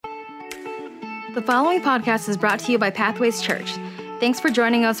The following podcast is brought to you by Pathways Church. Thanks for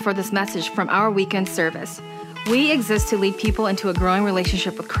joining us for this message from our weekend service. We exist to lead people into a growing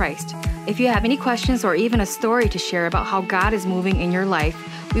relationship with Christ. If you have any questions or even a story to share about how God is moving in your life,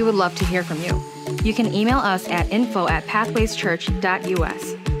 we would love to hear from you. You can email us at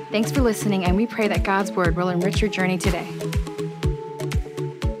info@pathwayschurch.us. Thanks for listening, and we pray that God's word will enrich your journey today.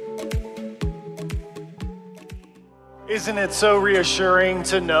 Isn't it so reassuring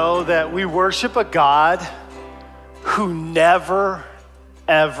to know that we worship a God who never,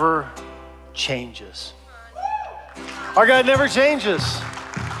 ever changes? Our God never changes.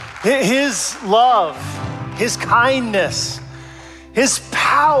 His love, His kindness, His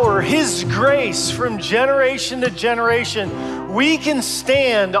power, His grace from generation to generation, we can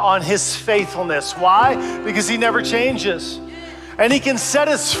stand on His faithfulness. Why? Because He never changes. And He can set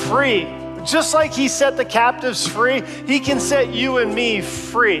us free. Just like He set the captives free, He can set you and me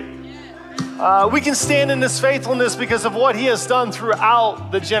free. We can stand in His faithfulness because of what He has done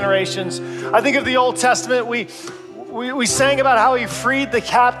throughout the generations. I think of the Old Testament, we sang about how He freed the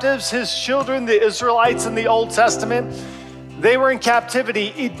captives, His children, the Israelites in the Old Testament. They were in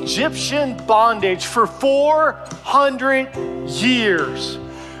captivity, Egyptian bondage for 400 years.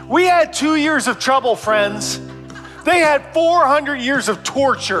 We had 2 years of trouble, friends. They had 400 years of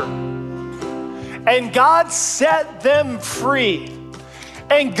torture. And God set them free.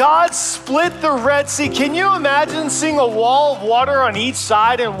 And God split the Red Sea. Can you imagine seeing a wall of water on each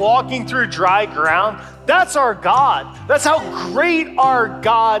side and walking through dry ground? That's our God. That's how great our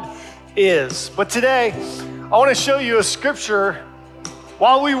God is. But today, I want to show you a scripture.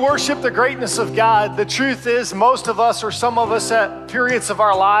 While we worship the greatness of God, the truth is most of us, or some of us at periods of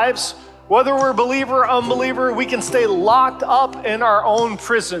our lives, whether we're believer or unbeliever, we can stay locked up in our own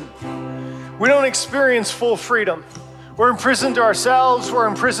prison. We don't experience full freedom. We're imprisoned to ourselves. We're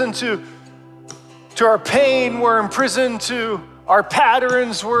imprisoned to our pain. We're imprisoned to our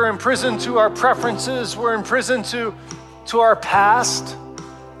patterns. We're imprisoned to our preferences. We're imprisoned to our past.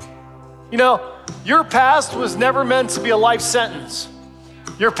 You know, your past was never meant to be a life sentence.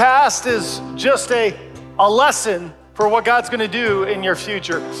 Your past is just a lesson for what God's going to do in your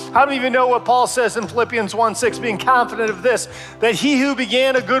future. How do you even know what Paul says in Philippians 1:6, being confident of this, that He who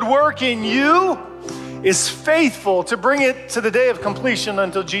began a good work in you is faithful to bring it to the day of completion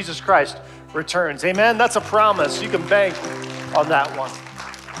until Jesus Christ returns. Amen? That's a promise. You can bank on that one.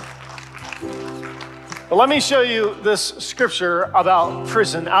 But let me show you this scripture about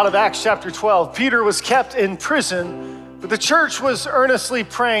prison out of Acts chapter 12. Peter was kept in prison, but the church was earnestly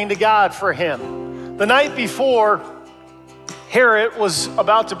praying to God for him. The night before, Herod was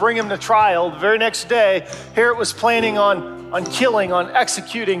about to bring him to trial. The very next day, Herod was planning on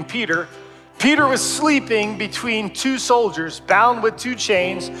executing Peter. Peter was sleeping between two soldiers, bound with two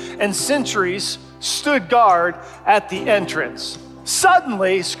chains, and sentries stood guard at the entrance.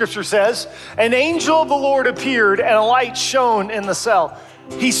 Suddenly, scripture says, an angel of the Lord appeared and a light shone in the cell.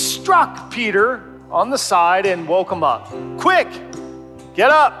 He struck Peter on the side and woke him up. Quick,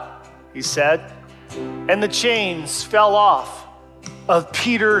 get up, he said. And the chains fell off of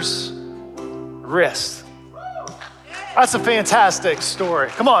Peter's wrist. That's a fantastic story.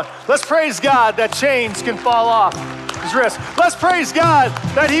 Come on, let's praise God that chains can fall off his wrist. Let's praise God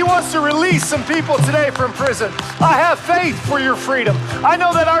that He wants to release some people today from prison. I have faith for your freedom. I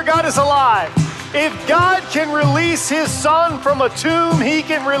know that our God is alive. If God can release His Son from a tomb, He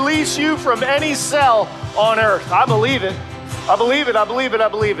can release you from any cell on earth. I believe it. I believe it. I believe it. I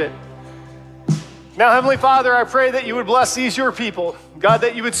believe it. Now, Heavenly Father, I pray that You would bless these, your people. God,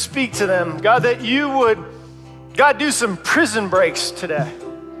 that You would speak to them. God, that You would, God, do some prison breaks today.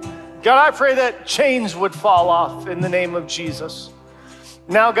 God, I pray that chains would fall off in the name of Jesus.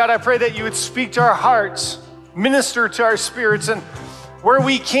 Now, God, I pray that You would speak to our hearts, minister to our spirits, and where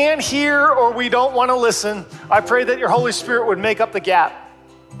we can't hear or we don't want to listen, I pray that Your Holy Spirit would make up the gap.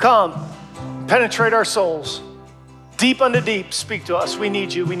 Come, penetrate our souls. Deep unto deep, speak to us. We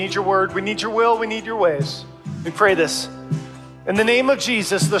need You. We need Your word. We need Your will. We need Your ways. We pray this in the name of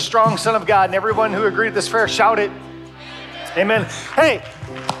Jesus, the strong Son of God. And everyone who agreed with this prayer, shout it. Amen. Hey,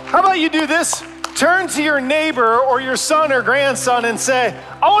 how about you do this? Turn to your neighbor or your son or grandson and say,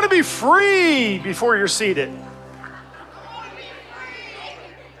 I want to be free before you're seated.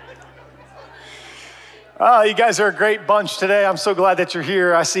 Oh, you guys are a great bunch today. I'm so glad that you're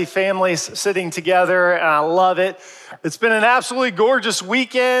here. I see families sitting together, and I love it. It's been an absolutely gorgeous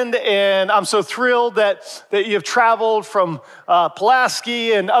weekend, and I'm so thrilled that you have traveled from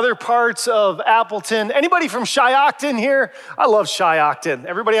Pulaski and other parts of Appleton. Anybody from Shiocton here? I love Shiocton.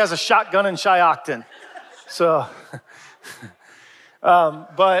 Everybody has a shotgun in Shiocton. So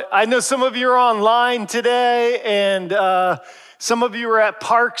But I know some of you are online today, and some of you are at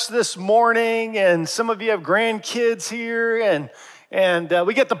parks this morning, and some of you have grandkids here, and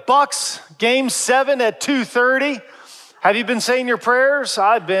we get the Bucks Game 7 at 2:30. Have you been saying your prayers?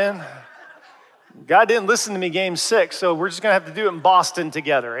 I've been. God didn't listen to me Game 6, so we're just going to have to do it in Boston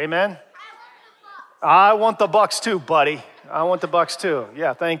together. Amen? I want the Bucks too, buddy. I want the Bucks too.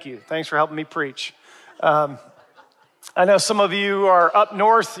 Yeah, thank you. Thanks for helping me preach. I know some of you are up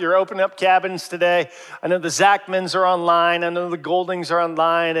north. You're opening up cabins today. I know the Zachmans are online. I know the Goldings are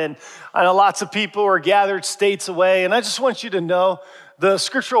online. And I know lots of people are gathered states away. And I just want you to know the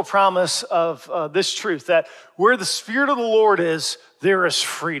scriptural promise of this truth, that where the Spirit of the Lord is, there is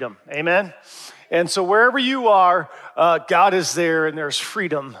freedom. Amen? And so wherever you are, God is there, and there's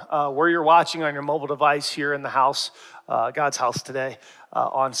freedom. Where you're watching on your mobile device here in the house, God's house today,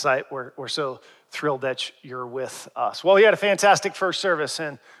 on site, we're so thrilled that you're with us. Well, we had a fantastic first service,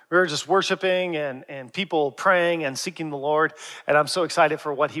 and we were just worshiping and people praying and seeking the Lord. And I'm so excited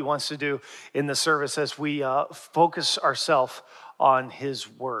for what he wants to do in the service as we focus ourselves on his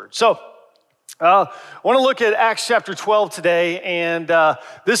word. So, I want to look at Acts chapter 12 today, and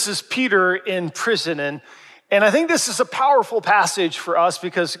this is Peter in prison. And I think this is a powerful passage for us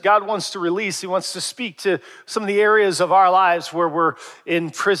because God wants to release, he wants to speak to some of the areas of our lives where we're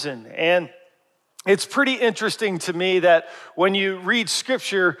in prison. And it's pretty interesting to me that when you read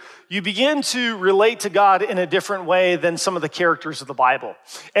scripture, you begin to relate to God in a different way than some of the characters of the Bible.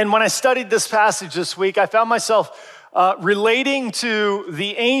 And when I studied this passage this week, I found myself relating to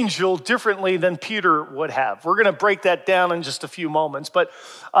the angel differently than Peter would have. We're going to break that down in just a few moments. But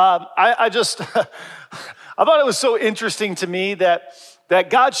I just, I thought it was so interesting to me that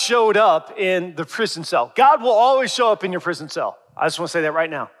God showed up in the prison cell. God will always show up in your prison cell. I just want to say that right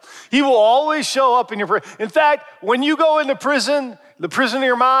now. He will always show up in your prison. In fact, when you go into prison, the prison of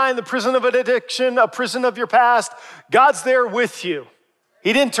your mind, the prison of an addiction, a prison of your past, God's there with you.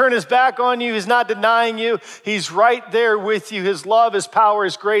 He didn't turn his back on you. He's not denying you. He's right there with you. His love, his power,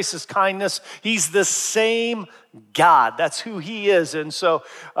 his grace, his kindness. He's the same God. That's who he is. And so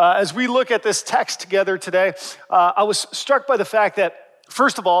as we look at this text together today, I was struck by the fact that,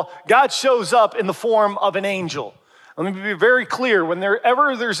 first of all, God shows up in the form of an angel. Let me be very clear.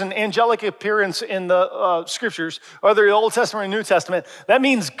 Whenever there's an angelic appearance in the scriptures, whether the Old Testament or New Testament, that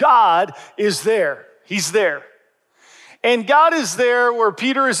means God is there. He's there. And God is there where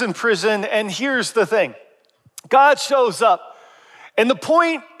Peter is in prison, and here's the thing. God shows up, and the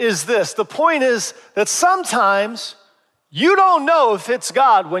point is this. The point is that sometimes you don't know if it's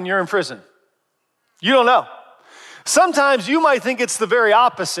God when you're in prison. You don't know. Sometimes you might think it's the very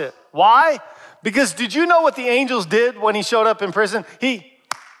opposite. Why? Because did you know what the angels did when he showed up in prison? He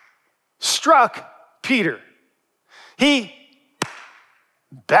struck Peter. He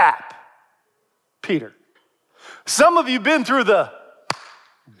bapped Peter. Some of you have been through the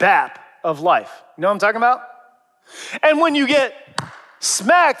bap of life. You know what I'm talking about? And when you get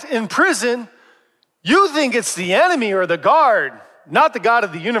smacked in prison, you think it's the enemy or the guard, not the God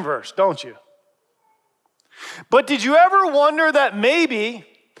of the universe, don't you? But did you ever wonder that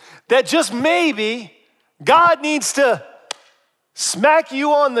just maybe, God needs to smack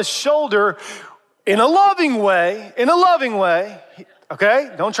you on the shoulder in a loving way,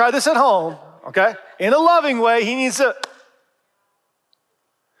 okay? Don't try this at home, okay? In a loving way, he needs to,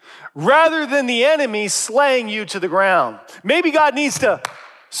 rather than the enemy slaying you to the ground. Maybe God needs to,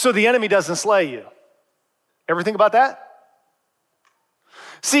 so the enemy doesn't slay you. Ever think about that?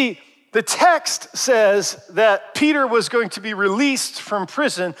 See, the text says that Peter was going to be released from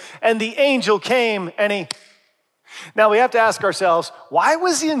prison, and the angel came and he... Now we have to ask ourselves, why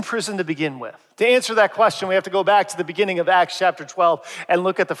was he in prison to begin with? To answer that question, we have to go back to the beginning of Acts chapter 12 and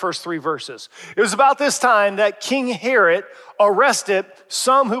look at the first 3 verses. It was about this time that King Herod arrested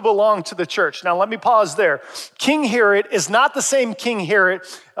some who belonged to the church. Now let me pause there. King Herod is not the same King Herod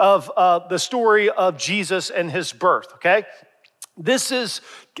of the story of Jesus and his birth, okay? This is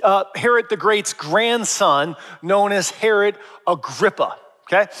Herod the Great's grandson, known as Herod Agrippa.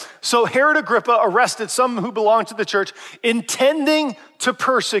 Okay, so Herod Agrippa arrested some who belonged to the church, intending to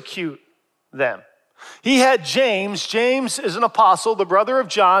persecute them. He had James is an apostle, the brother of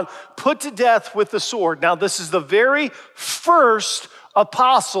John, put to death with the sword. Now, this is the very first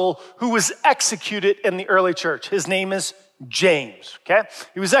apostle who was executed in the early church. His name is James, okay?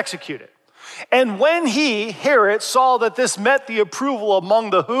 He was executed. And when Herod, saw that this met the approval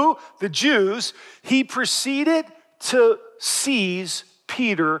among the who? The Jews, he proceeded to seize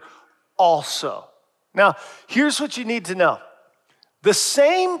Peter also. Now, here's what you need to know. The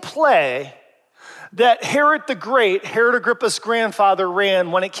same play that Herod the Great, Herod Agrippa's grandfather,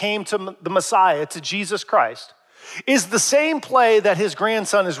 ran when it came to the Messiah, to Jesus Christ, is the same play that his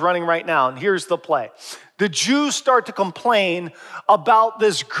grandson is running right now. And here's the play. The Jews start to complain about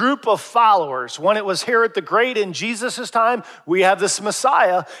this group of followers. When it was Herod the Great in Jesus' time, we have this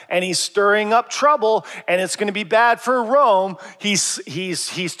Messiah, and he's stirring up trouble, and it's going to be bad for Rome. He's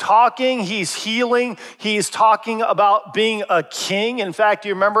talking, he's healing, he's talking about being a king. In fact,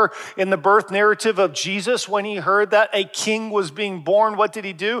 you remember in the birth narrative of Jesus, when he heard that a king was being born, what did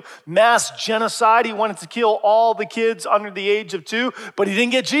he do? Mass genocide. He wanted to kill all the kids under the age of 2, but he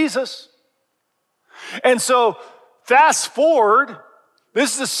didn't get Jesus. And so fast forward,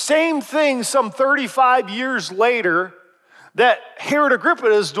 this is the same thing some 35 years later that Herod Agrippa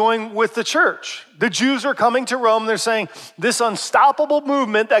is doing with the church. The Jews are coming to Rome. They're saying this unstoppable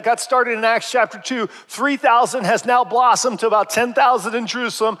movement that got started in Acts chapter 2, 3,000 has now blossomed to about 10,000 in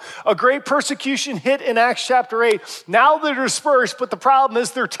Jerusalem. A great persecution hit in Acts chapter 8. Now they're dispersed, but the problem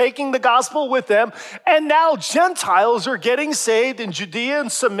is they're taking the gospel with them. And now Gentiles are getting saved in Judea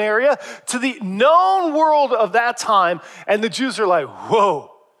and Samaria to the known world of that time. And the Jews are like, whoa.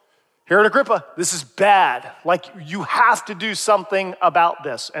 Herod Agrippa, this is bad. Like, you have to do something about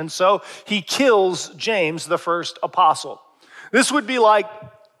this. And so he kills James, the first apostle. This would be like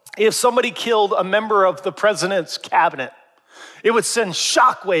if somebody killed a member of the president's cabinet. It would send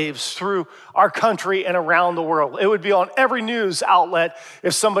shockwaves through our country and around the world. It would be on every news outlet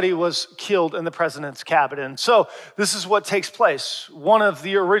if somebody was killed in the president's cabinet. And so this is what takes place. One of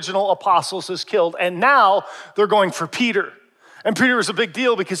the original apostles is killed, and now they're going for Peter. And Peter was a big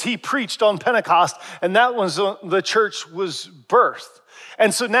deal because he preached on Pentecost, and that was the church was birthed.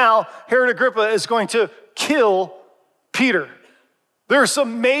 And so now Herod Agrippa is going to kill Peter. There's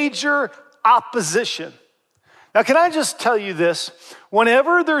some major opposition. Now, can I just tell you this?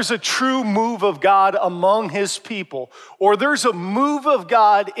 Whenever there's a true move of God among his people, or there's a move of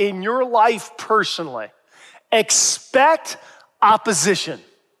God in your life personally, expect opposition.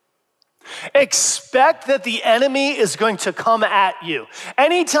 Expect that the enemy is going to come at you.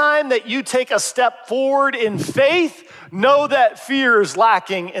 Anytime that you take a step forward in faith, know that fear is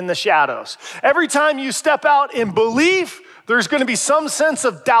lacking in the shadows. Every time you step out in belief, there's going to be some sense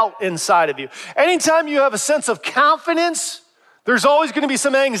of doubt inside of you. Anytime you have a sense of confidence, there's always going to be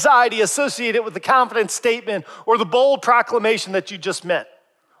some anxiety associated with the confidence statement or the bold proclamation that you just meant.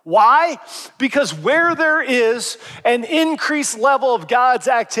 Why? Because where there is an increased level of God's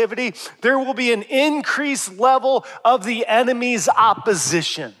activity, there will be an increased level of the enemy's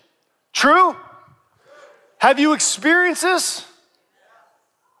opposition. True? Have you experienced this?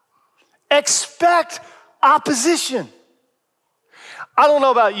 Expect opposition. I don't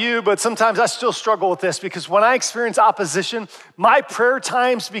know about you, but sometimes I still struggle with this because when I experience opposition, my prayer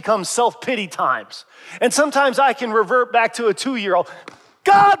times become self-pity times. And sometimes I can revert back to a 2-year-old.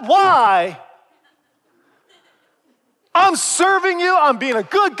 God, why? I'm serving you. I'm being a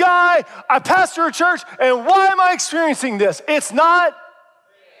good guy. I pastor a church. And why am I experiencing this? It's not.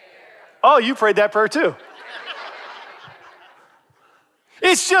 Oh, you prayed that prayer too.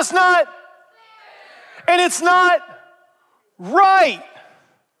 It's just not. And it's not right.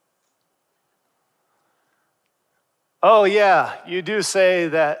 Oh, yeah, you do say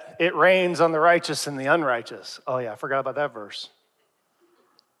that it rains on the righteous and the unrighteous. Oh, yeah, I forgot about that verse.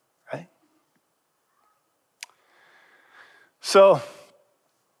 Right? So,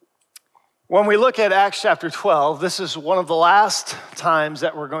 when we look at Acts chapter 12, this is one of the last times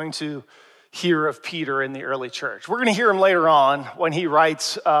that we're going to hear of Peter in the early church. We're going to hear him later on when he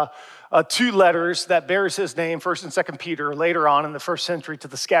writes 2 letters that bears his name, 1st and 2nd Peter, later on in the 1st century to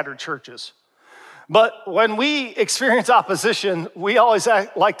the scattered churches. But when we experience opposition, we always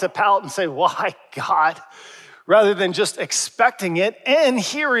like to pout and say, why, God? Rather than just expecting it and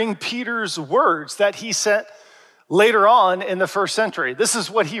hearing Peter's words that he sent later on in the 1st century. This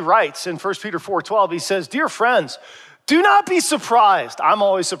is what he writes in 1 Peter 4:12. He says, dear friends, do not be surprised. I'm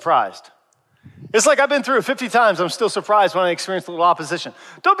always surprised. It's like I've been through it 50 times. I'm still surprised when I experience a little opposition.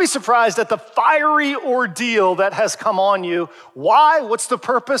 Don't be surprised at the fiery ordeal that has come on you. Why? What's the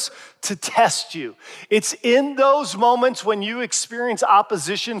purpose? To test you. It's in those moments when you experience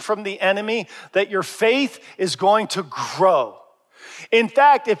opposition from the enemy that your faith is going to grow. In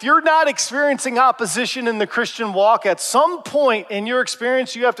fact, if you're not experiencing opposition in the Christian walk, at some point in your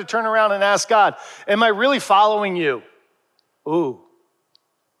experience, you have to turn around and ask God, am I really following you? Ooh.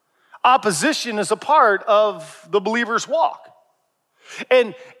 Opposition is a part of the believer's walk.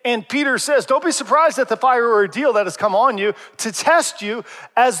 And Peter says, don't be surprised at the fire or ordeal that has come on you to test you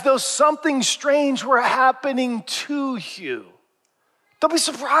as though something strange were happening to you. Don't be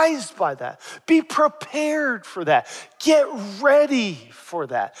surprised by that. Be prepared for that. Get ready for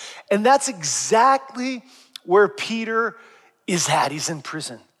that. And that's exactly where Peter is at. He's in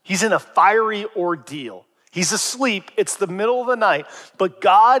prison. He's in a fiery ordeal. He's asleep. It's the middle of the night, but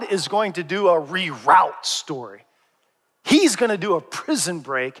God is going to do a reroute story. He's going to do a prison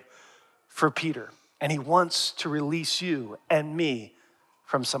break for Peter, and he wants to release you and me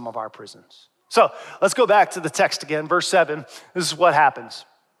from some of our prisons. So let's go back to the text again, verse 7. This is what happens.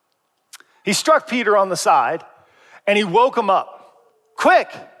 He struck Peter on the side, and he woke him up. Quick,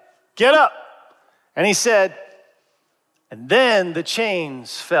 get up. And he said, and then the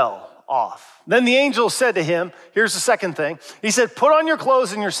chains fell off. Then the angel said to him, here's the second thing. He said, put on your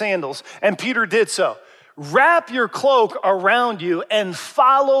clothes and your sandals. And Peter did so. Wrap your cloak around you and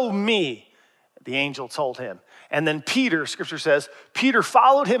follow me, the angel told him. And then Peter, scripture says, Peter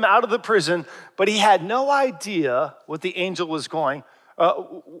followed him out of the prison, but he had no idea what the angel was doing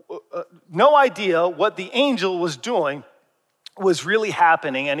was really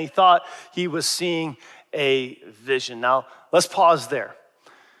happening, and he thought he was seeing a vision. Now, let's pause there.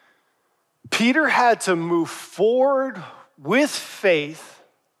 Peter had to move forward with faith,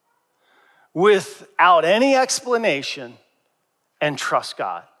 without any explanation, and trust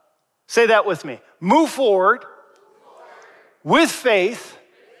God. Say that with me. Move forward with faith,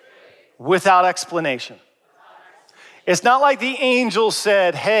 without explanation. It's not like the angel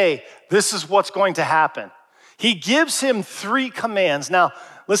said, hey, this is what's going to happen. He gives him 3 commands. Now,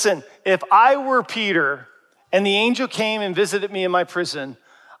 listen, if I were Peter and the angel came and visited me in my prison,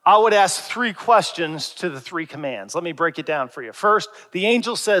 I would ask 3 questions to the 3 commands. Let me break it down for you. First, the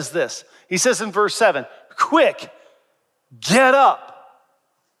angel says this. He says in verse 7, quick, get up.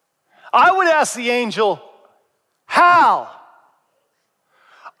 I would ask the angel, how?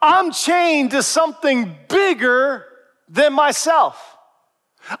 I'm chained to something bigger than myself.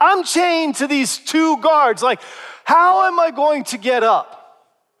 I'm chained to these 2 guards. Like, how am I going to get up?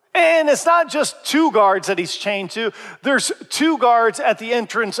 And it's not just 2 guards that he's chained to. There's 2 guards at the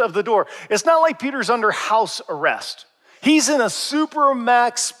entrance of the door. It's not like Peter's under house arrest. He's in a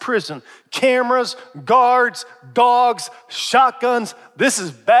supermax prison. Cameras, guards, dogs, shotguns. This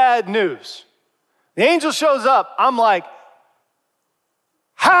is bad news. The angel shows up. I'm like,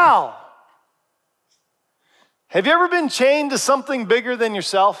 how? Have you ever been chained to something bigger than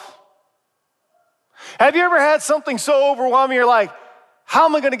yourself? Have you ever had something so overwhelming you're like, how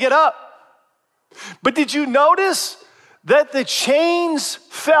am I going to get up? But did you notice that the chains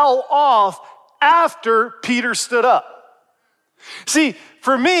fell off after Peter stood up? See,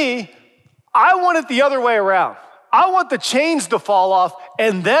 for me, I want it the other way around. I want the chains to fall off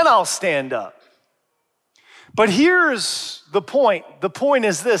and then I'll stand up. But here's the point. The point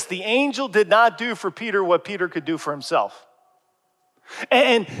is this: the angel did not do for Peter what Peter could do for himself.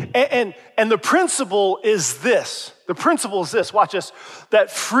 And the principle is this. The principle is this. Watch this.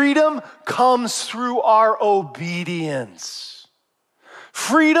 That freedom comes through our obedience.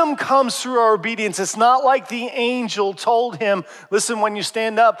 Freedom comes through our obedience. It's not like the angel told him, listen, when you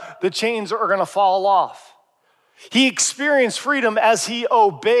stand up, the chains are going to fall off. He experienced freedom as he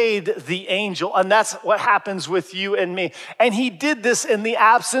obeyed the angel, and that's what happens with you and me. And he did this in the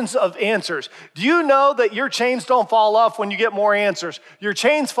absence of answers. Do you know that your chains don't fall off when you get more answers? Your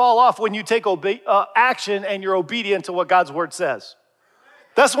chains fall off when you take action and you're obedient to what God's word says.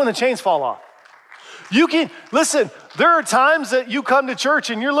 That's when the chains fall off. Listen, there are times that you come to church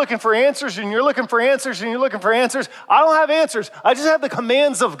and you're looking for answers and you're looking for answers and you're looking for answers. I don't have answers. I just have the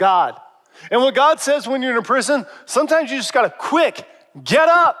commands of God. And what God says when you're in a prison, sometimes you just got to get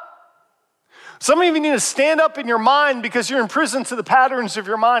up. Some of you need to stand up in your mind because you're in prison to the patterns of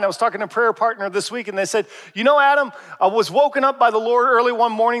your mind. I was talking to a prayer partner this week and they said, you know, Adam, I was woken up by the Lord early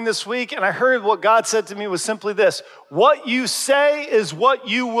one morning this week and I heard what God said to me was simply this: what you say is what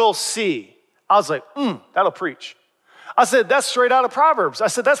you will see. I was like, that'll preach. I said, that's straight out of Proverbs. I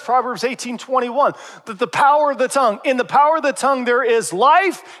said, that's Proverbs 18:21. That the power of the tongue, in the power of the tongue there is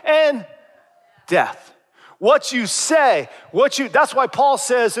life and death. What you say, that's why Paul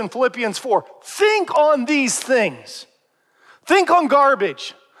says in Philippians 4, think on these things. Think on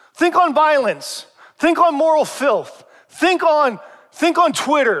garbage. Think on violence. Think on moral filth. Think on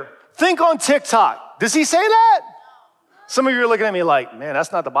Twitter. Think on TikTok. Does he say that? Some of you are looking at me like, man,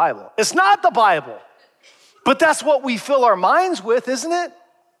 that's not the Bible. It's not the Bible. But that's what we fill our minds with, isn't it?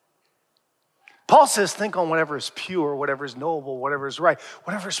 Paul says, think on whatever is pure, whatever is noble, whatever is right,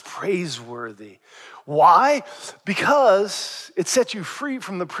 whatever is praiseworthy. Why? Because it sets you free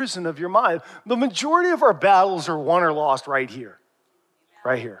from the prison of your mind. The majority of our battles are won or lost right here.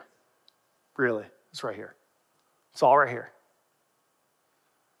 Right here. Really, it's right here. It's all right here.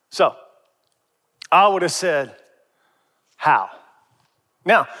 So I would have said, how?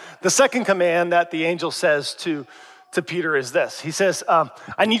 Now, the second command that the angel says to Peter is this. He says,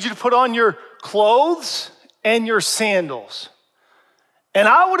 I need you to put on your clothes and your sandals. And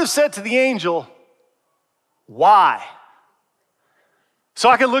I would have said to the angel, why? So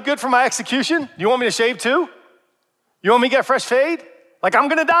I can look good for my execution? You want me to shave too? You want me to get a fresh fade? Like I'm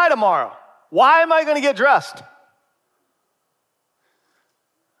gonna die tomorrow. Why am I gonna get dressed?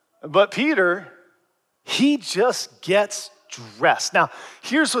 But Peter, he just gets dressed. Now,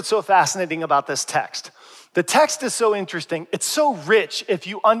 here's what's so fascinating about this text. The text is so interesting. It's so rich if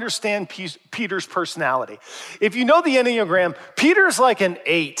you understand Peter's personality. If you know the Enneagram, Peter's like an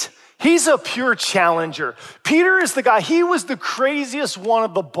 8. He's a pure challenger. Peter is the guy, he was the craziest one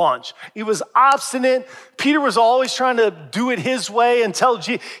of the bunch. He was obstinate. Peter was always trying to do it his way and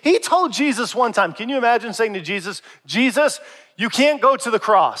he told Jesus one time, can you imagine saying to Jesus, Jesus, you can't go to the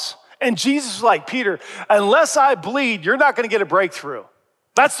cross. And Jesus was like, Peter, unless I bleed, you're not gonna get a breakthrough.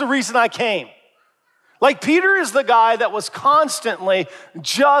 That's the reason I came. Like Peter is the guy that was constantly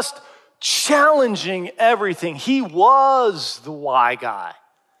just challenging everything. He was the why guy.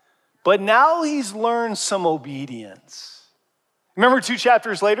 But now he's learned some obedience. Remember 2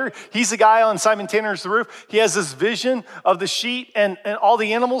 chapters later, he's the guy on Simon Tanner's The Roof. He has this vision of the sheet and all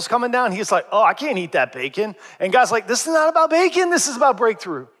the animals coming down. He's like, oh, I can't eat that bacon. And God's like, this is not about bacon. This is about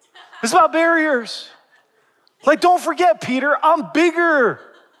breakthrough. This is about barriers. Like, don't forget, Peter, I'm bigger.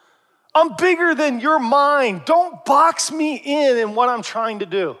 I'm bigger than your mind. Don't box me in what I'm trying to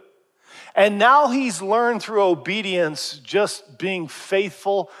do. And now he's learned through obedience, just being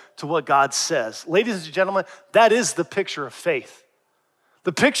faithful to what God says. Ladies and gentlemen, that is the picture of faith.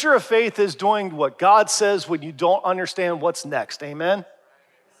 The picture of faith is doing what God says when you don't understand what's next. Amen?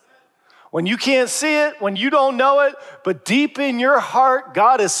 When you can't see it, when you don't know it, but deep in your heart,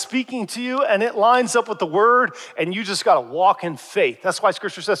 God is speaking to you and it lines up with the word and you just got to walk in faith. That's why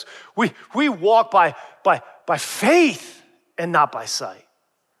scripture says we walk by faith and not by sight.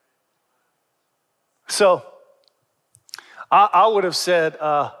 So I would have said,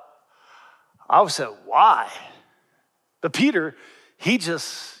 why? But Peter, he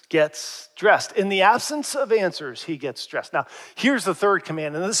just gets dressed. In the absence of answers, he gets dressed. Now, here's the third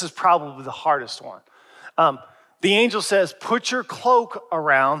command, and this is probably the hardest one. The angel says, put your cloak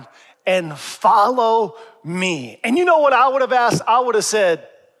around and follow me. And you know what I would have asked? I would have said,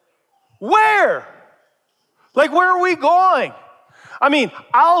 where? Like, where are we going? I mean,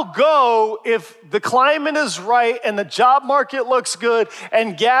 I'll go if the climate is right and the job market looks good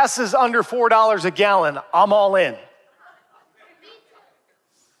and gas is under $4 a gallon. I'm all in.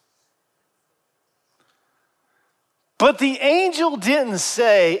 But the angel didn't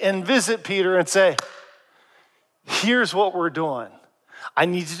say and visit Peter and say, here's what we're doing. I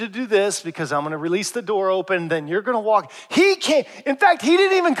need you to do this because I'm going to release the door open, then you're going to walk. He came. In fact, he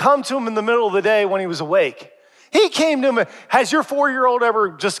didn't even come to him in the middle of the day when he was awake. He came to him. Has your 4-year-old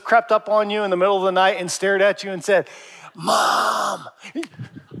ever just crept up on you in the middle of the night and stared at you and said, Mom?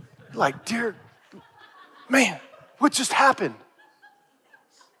 Like, dear, man, what just happened?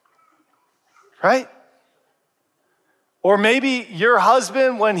 Right? Or maybe your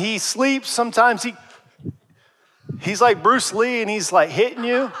husband, when he sleeps, sometimes he's like Bruce Lee and he's like hitting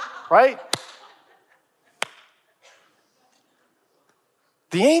you, right?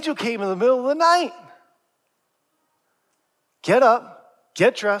 The angel came in the middle of the night. Get up,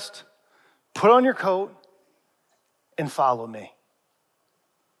 get dressed, put on your coat, and follow me.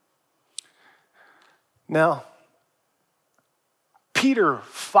 Now, Peter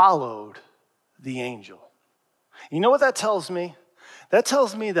followed the angel. You know what that tells me? That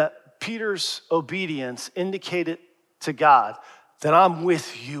tells me that Peter's obedience indicated to God that I'm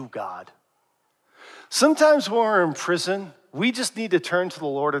with you, God. Sometimes when we're in prison, we just need to turn to the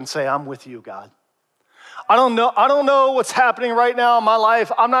Lord and say, I'm with you, God. I don't know what's happening right now in my life.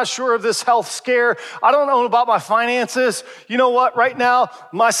 I'm not sure of this health scare. I don't know about my finances. You know what? Right now,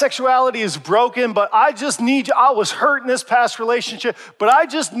 my sexuality is broken, but I just need you. I was hurt in this past relationship, but I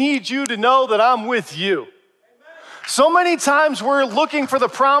just need you to know that I'm with you. So many times we're looking for the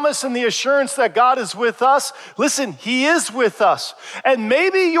promise and the assurance that God is with us. Listen, he is with us. And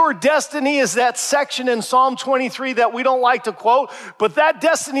maybe your destiny is that section in Psalm 23 that we don't like to quote, but that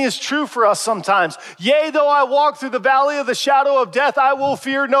destiny is true for us sometimes. Yea, though I walk through the valley of the shadow of death, I will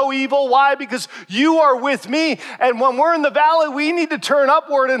fear no evil. Why? Because you are with me. And when we're in the valley, we need to turn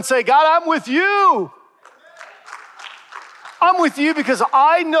upward and say, God, I'm with you. I'm with you because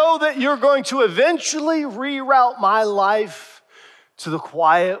I know that you're going to eventually reroute my life to the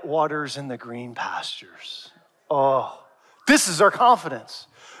quiet waters and the green pastures. Oh, this is our confidence.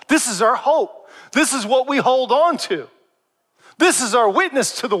 This is our hope. This is what we hold on to. This is our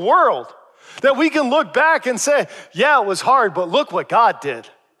witness to the world, that we can look back and say, yeah, it was hard, but look what God did.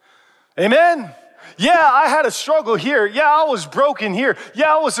 Amen? Yeah, I had a struggle here. Yeah, I was broken here.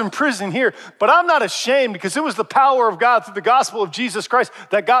 Yeah, I was in prison here. But I'm not ashamed because it was the power of God through the gospel of Jesus Christ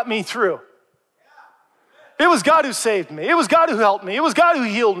that got me through. It was God who saved me. It was God who helped me. It was God who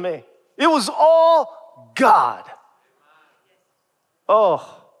healed me. It was all God.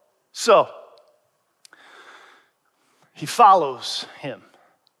 Oh, so he follows him.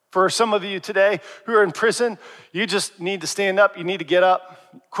 For some of you today who are in prison, you just need to stand up. You need to get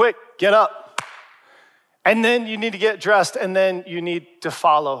up. Quick, get up. And then you need to get dressed, and then you need to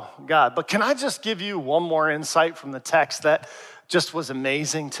follow God. But can I just give you one more insight from the text that just was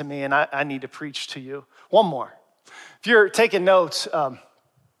amazing to me, and I need to preach to you? One more. If you're taking notes,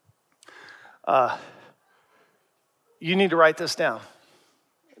 you need to write this down.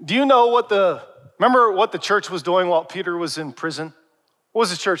 Do you know remember what the church was doing while Peter was in prison? What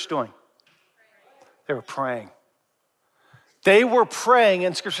was the church doing? They were praying. They were praying,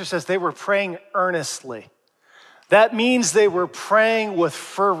 and Scripture says they were praying earnestly. That means they were praying with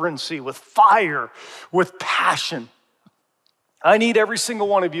fervency, with fire, with passion. I need every single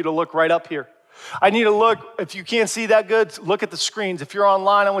one of you to look right up here. I need to look, if you can't see that good, look at the screens. If you're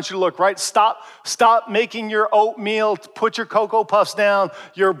online, I want you to look right. Stop making your oatmeal, put your Cocoa Puffs down,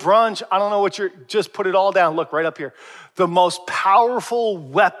 your brunch, I don't know just put it all down. Look right up here. The most powerful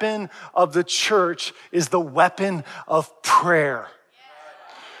weapon of the church is the weapon of prayer.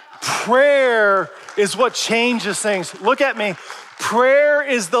 Prayer is what changes things. Look at me. Prayer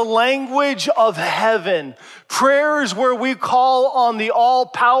is the language of heaven. Prayer is where we call on the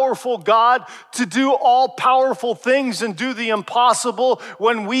all-powerful God to do all-powerful things and do the impossible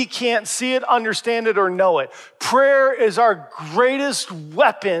when we can't see it, understand it, or know it. Prayer is our greatest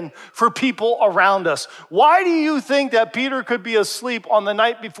weapon for people around us. Why do you think that Peter could be asleep on the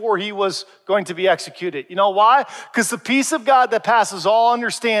night before he was going to be executed? You know why? Because the peace of God that passes all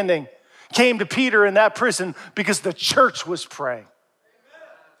understanding came to Peter in that prison because the church was praying.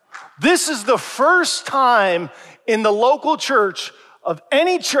 This is the first time in the local church of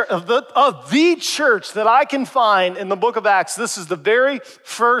any church, of the church that I can find in the book of Acts. This is the very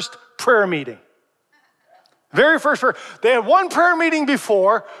first prayer meeting. Very first prayer. They had one prayer meeting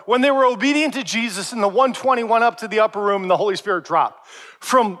before when they were obedient to Jesus, and the 120 went up to the upper room and the Holy Spirit dropped.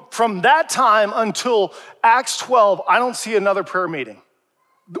 From that time until Acts 12, I don't see another prayer meeting.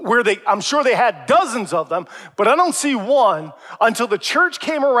 I'm sure they had dozens of them, but I don't see one until the church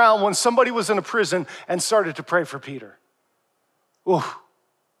came around when somebody was in a prison and started to pray for Peter. Ooh.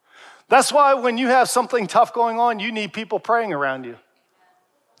 That's why when you have something tough going on, you need people praying around you.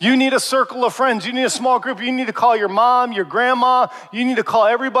 You need a circle of friends. You need a small group. You need to call your mom, your grandma. You need to call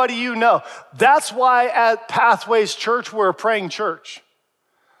everybody you know. That's why at Pathways Church, we're a praying church.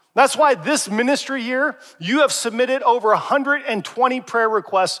 That's why this ministry year, you have submitted over 120 prayer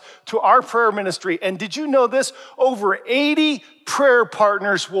requests to our prayer ministry. And did you know this? Over 80 prayer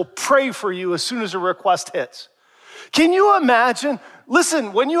partners will pray for you as soon as a request hits. Can you imagine?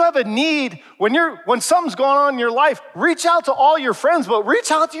 Listen, when you have a need, when something's going on in your life, reach out to all your friends, but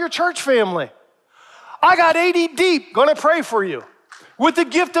reach out to your church family. I got 80 deep going to pray for you with the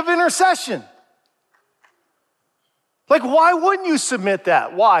gift of intercession. Like, why wouldn't you submit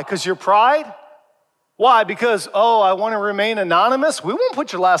that? Why? Because your pride? Why? Because, I want to remain anonymous? We won't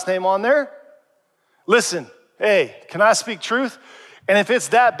put your last name on there. Listen, hey, can I speak truth? And if it's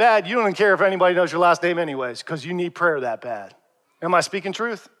that bad, you don't even care if anybody knows your last name anyways, because you need prayer that bad. Am I speaking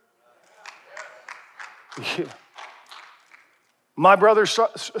truth? My brother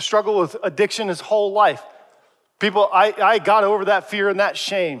struggled with addiction his whole life. People, I got over that fear and that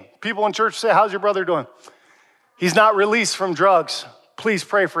shame. People in church say, how's your brother doing? He's not released from drugs. Please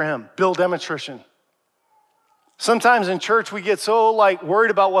pray for him. Bill Demetrician. Sometimes in church we get so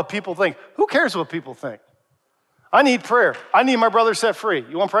worried about what people think. Who cares what people think? I need prayer. I need my brother set free.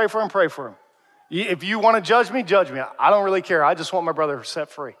 You want to pray for him? Pray for him. If you want to judge me, judge me. I don't really care. I just want my brother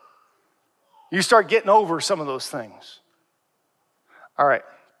set free. You start getting over some of those things. All right.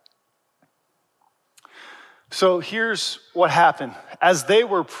 So here's what happened. As they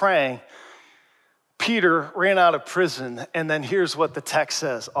were praying, Peter ran out of prison, and then here's what the text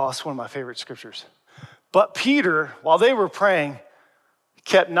says. Oh, it's one of my favorite scriptures. But Peter, while they were praying,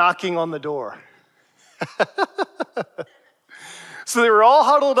 kept knocking on the door. So they were all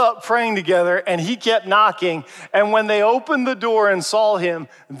huddled up praying together, and he kept knocking. And when they opened the door and saw him,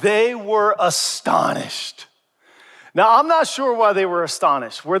 they were astonished. Now, I'm not sure why they were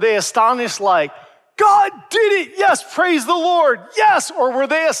astonished. Were they astonished like, God did it. Yes, praise the Lord. Yes. Or were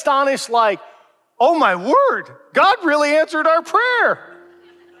they astonished like, oh my word, God really answered our prayer?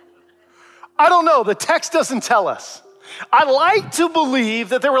 I don't know. The text doesn't tell us. I like to believe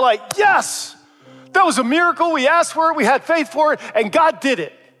that they were like, yes, that was a miracle. We asked for it. We had faith for it, and God did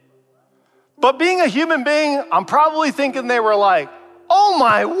it. But being a human being, I'm probably thinking they were like, oh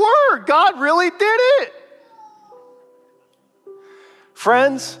my word, God really did it.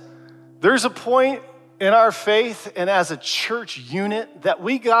 Friends, there's a point in our faith and as a church unit that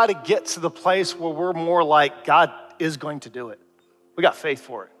we got to get to the place where we're more like, God is going to do it. We got faith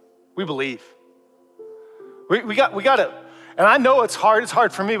for it. We believe. We got to, and I know it's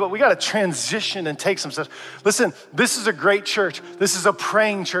hard for me, but we got to transition and take some steps. Listen, this is a great church. This is a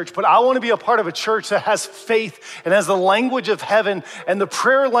praying church, but I want to be a part of a church that has faith and has the language of heaven and the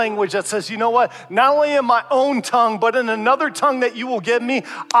prayer language that says, you know what? Not only in my own tongue, but in another tongue that you will give me,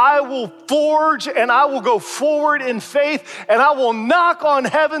 I will forge and I will go forward in faith and I will knock on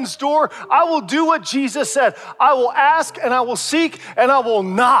heaven's door. I will do what Jesus said. I will ask and I will seek and I will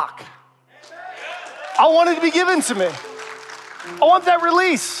knock. I want it to be given to me. I want that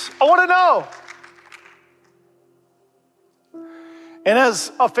release. I want to know. And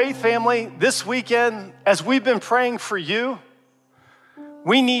as a faith family, this weekend, as we've been praying for you,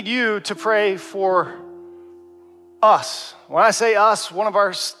 we need you to pray for us. When I say us, one of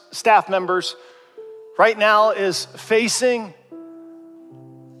our staff members right now is facing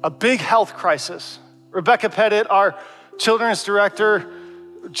a big health crisis. Rebecca Pettit, our children's director,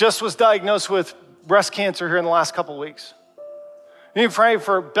 just was diagnosed with breast cancer here in the last couple of weeks. You need to pray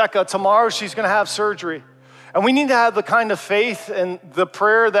for Becca. Tomorrow she's going to have surgery. And we need to have the kind of faith and the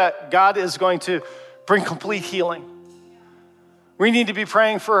prayer that God is going to bring complete healing. We need to be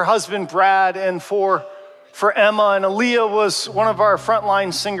praying for her husband, Brad, and for Emma. And Aaliyah was one of our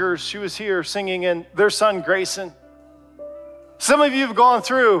frontline singers. She was here singing, and their son, Grayson. Some of you have gone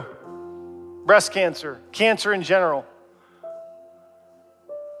through breast cancer, cancer in general.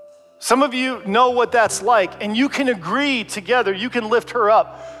 Some of you know what that's like, and you can agree together. You can lift her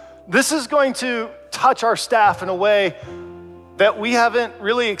up. This is going to touch our staff in a way that we haven't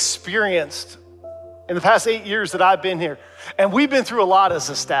really experienced in the past 8 years that I've been here. And we've been through a lot as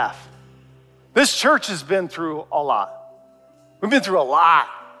a staff. This church has been through a lot. We've been through a lot.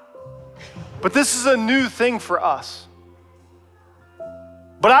 But this is a new thing for us.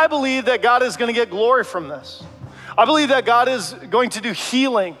 But I believe that God is going to get glory from this. I believe that God is going to do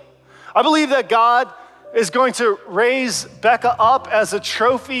healing. I believe that God is going to raise Becca up as a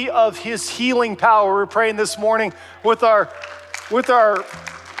trophy of his healing power. We're praying this morning with our,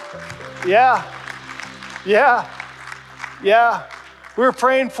 yeah. We're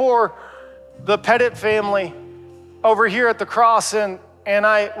praying for the Pettit family over here at the cross, and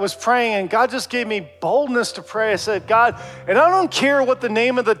I was praying, and God just gave me boldness to pray. I said, God, and I don't care what the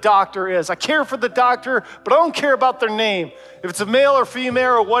name of the doctor is. I care for the doctor, but I don't care about their name. If it's a male or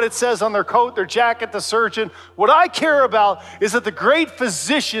female or what it says on their coat, their jacket, the surgeon, what I care about is that the great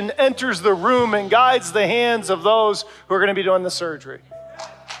physician enters the room and guides the hands of those who are going to be doing the surgery.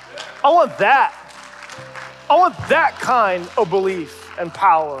 I want that. I want that kind of belief and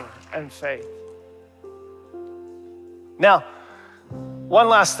power and faith. Now, one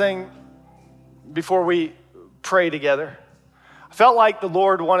last thing before we pray together. I felt like the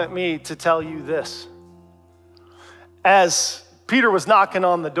Lord wanted me to tell you this. As Peter was knocking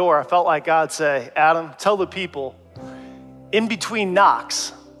on the door, I felt like God say, Adam, tell the people, in between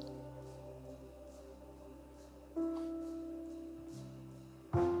knocks,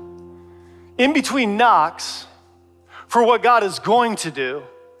 for what God is going to do,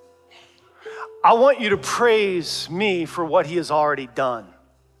 I want you to praise me for what he has already done.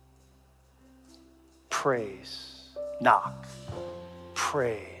 Praise, knock.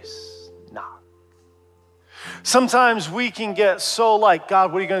 Praise, knock. Sometimes we can get so like,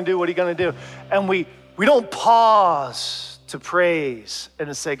 God, what are you going to do? What are you going to do? And we don't pause to praise and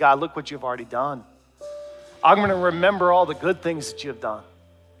to say, God, look what you've already done. I'm going to remember all the good things that you have done.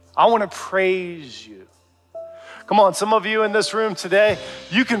 I want to praise you. Come on, some of you in this room today,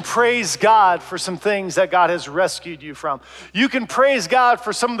 you can praise God for some things that God has rescued you from. You can praise God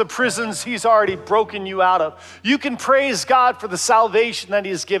for some of the prisons he's already broken you out of. You can praise God for the salvation that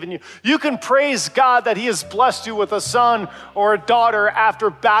he has given you. You can praise God that he has blessed you with a son or a daughter after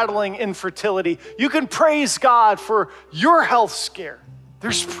battling infertility. You can praise God for your health scare.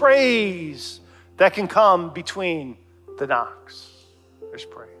 There's praise that can come between the knocks. There's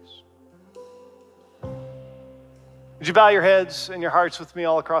praise. Would you bow your heads and your hearts with me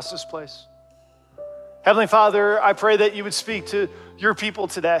all across this place? Heavenly Father, I pray that you would speak to your people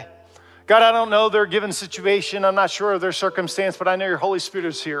today. God, I don't know their given situation. I'm not sure of their circumstance, but I know your Holy Spirit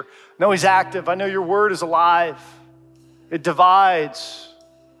is here. I know he's active. I know your word is alive. It divides.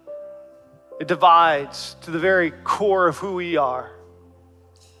 It divides to the very core of who we are.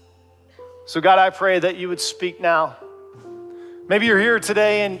 So God, I pray that you would speak now. Maybe you're here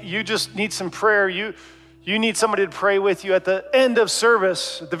today and you just need some prayer. You need somebody to pray with you at the end of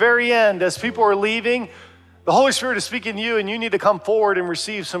service, at the very end, as people are leaving. The Holy Spirit is speaking to you and you need to come forward and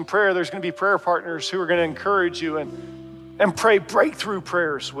receive some prayer. There's going to be prayer partners who are going to encourage you and pray breakthrough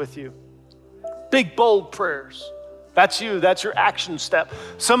prayers with you. Big, bold prayers. That's you. That's your action step.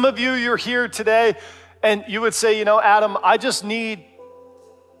 Some of you, you're here today and you would say, Adam, I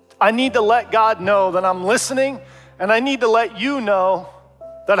need to let God know that I'm listening, and I need to let you know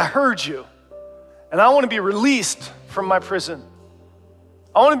that I heard you. And I want to be released from my prison.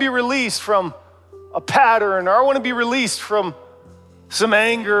 I want to be released from a pattern, or I want to be released from some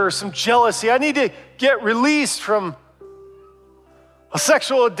anger or some jealousy. I need to get released from a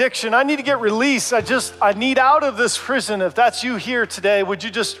sexual addiction. I need to get released. I need out of this prison. If that's you here today, would you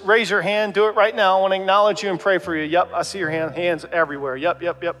just raise your hand? Do it right now. I want to acknowledge you and pray for you. Yep, I see your hands everywhere. Yep.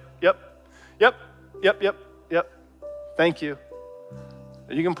 Thank you.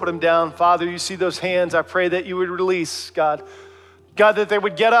 You can put them down. Father, you see those hands. I pray that you would release, God. God, that they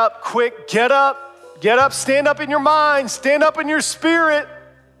would get up quick. Get up, stand up in your mind, stand up in your spirit.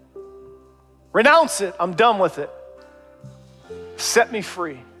 Renounce it. I'm done with it. Set me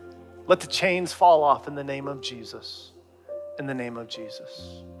free. Let the chains fall off in the name of Jesus. In the name of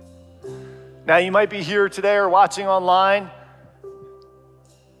Jesus. Now you might be here today or watching online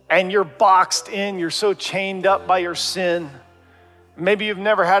and you're boxed in, you're so chained up by your sin. Maybe you've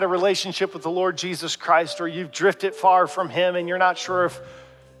never had a relationship with the Lord Jesus Christ, or you've drifted far from him and you're not sure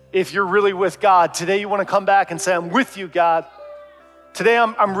if you're really with God. Today you want to come back and say, I'm with you, God. Today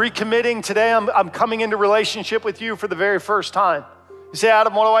I'm recommitting. Today I'm coming into relationship with you for the very first time. You say,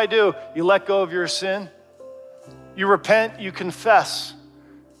 Adam, what do? You let go of your sin. You repent, you confess.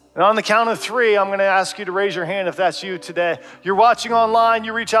 And on the count of 3, I'm going to ask you to raise your hand if that's you today. You're watching online,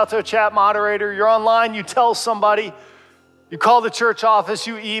 you reach out to a chat moderator. You're online, you tell somebody. You call the church office,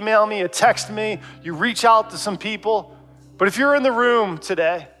 you email me, you text me, you reach out to some people. But if you're in the room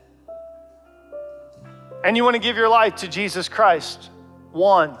today and you want to give your life to Jesus Christ,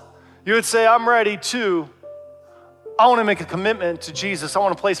 1, you would say, I'm ready. 2, I want to make a commitment to Jesus. I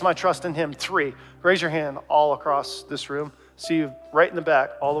want to place my trust in him. 3, raise your hand all across this room. See you right in the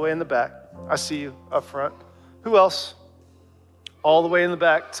back, all the way in the back. I see you up front. Who else? All the way in the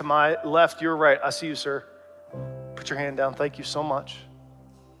back to my left, your right. I see you, sir. Put your hand down. Thank you so much.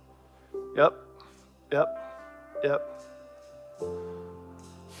 Yep.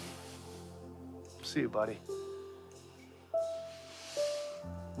 See you, buddy.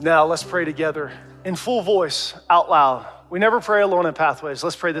 Now let's pray together in full voice, out loud. We never pray alone in Pathways.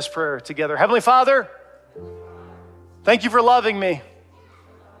 Let's pray this prayer together. Heavenly Father, thank you for loving me,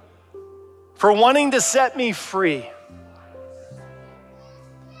 for wanting to set me free.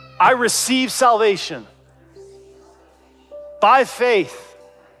 I receive salvation by faith.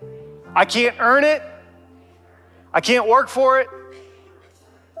 I can't earn it. I can't work for it.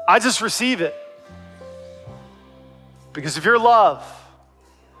 I just receive it because of your love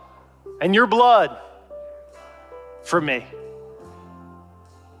and your blood for me.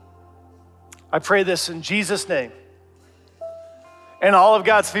 I pray this in Jesus' name. And all of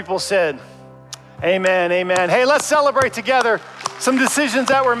God's people said, amen, amen. Hey, let's celebrate together some decisions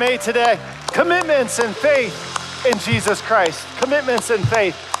that were made today. Commitments and faith in Jesus Christ. Commitments and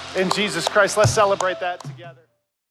faith in Jesus Christ. Let's celebrate that together.